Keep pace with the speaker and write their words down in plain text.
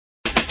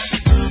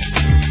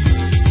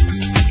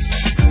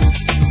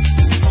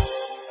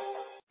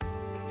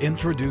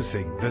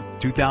Introducing the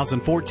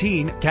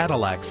 2014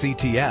 Cadillac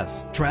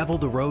CTS. Travel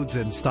the roads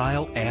in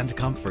style and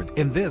comfort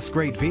in this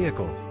great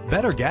vehicle.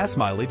 Better gas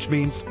mileage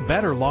means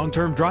better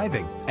long-term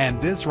driving,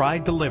 and this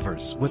ride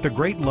delivers with a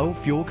great low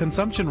fuel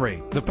consumption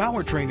rate. The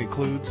powertrain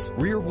includes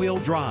rear-wheel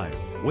drive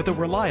with a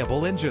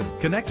reliable engine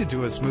connected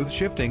to a smooth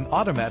shifting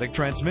automatic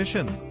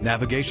transmission.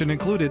 Navigation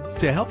included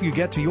to help you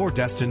get to your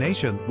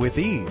destination with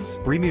ease.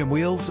 Premium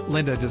wheels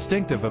lend a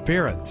distinctive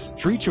appearance.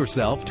 Treat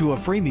yourself to a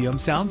premium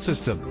sound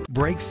system.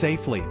 Brake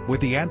safely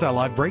with the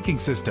anti-lock braking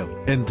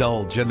system.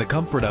 Indulge in the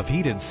comfort of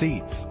heated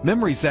seats.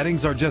 Memory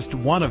settings are just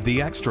one of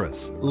the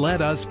extras.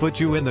 Let us put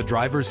you in the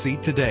driver's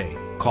seat today.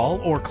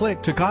 Call or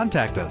click to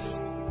contact us.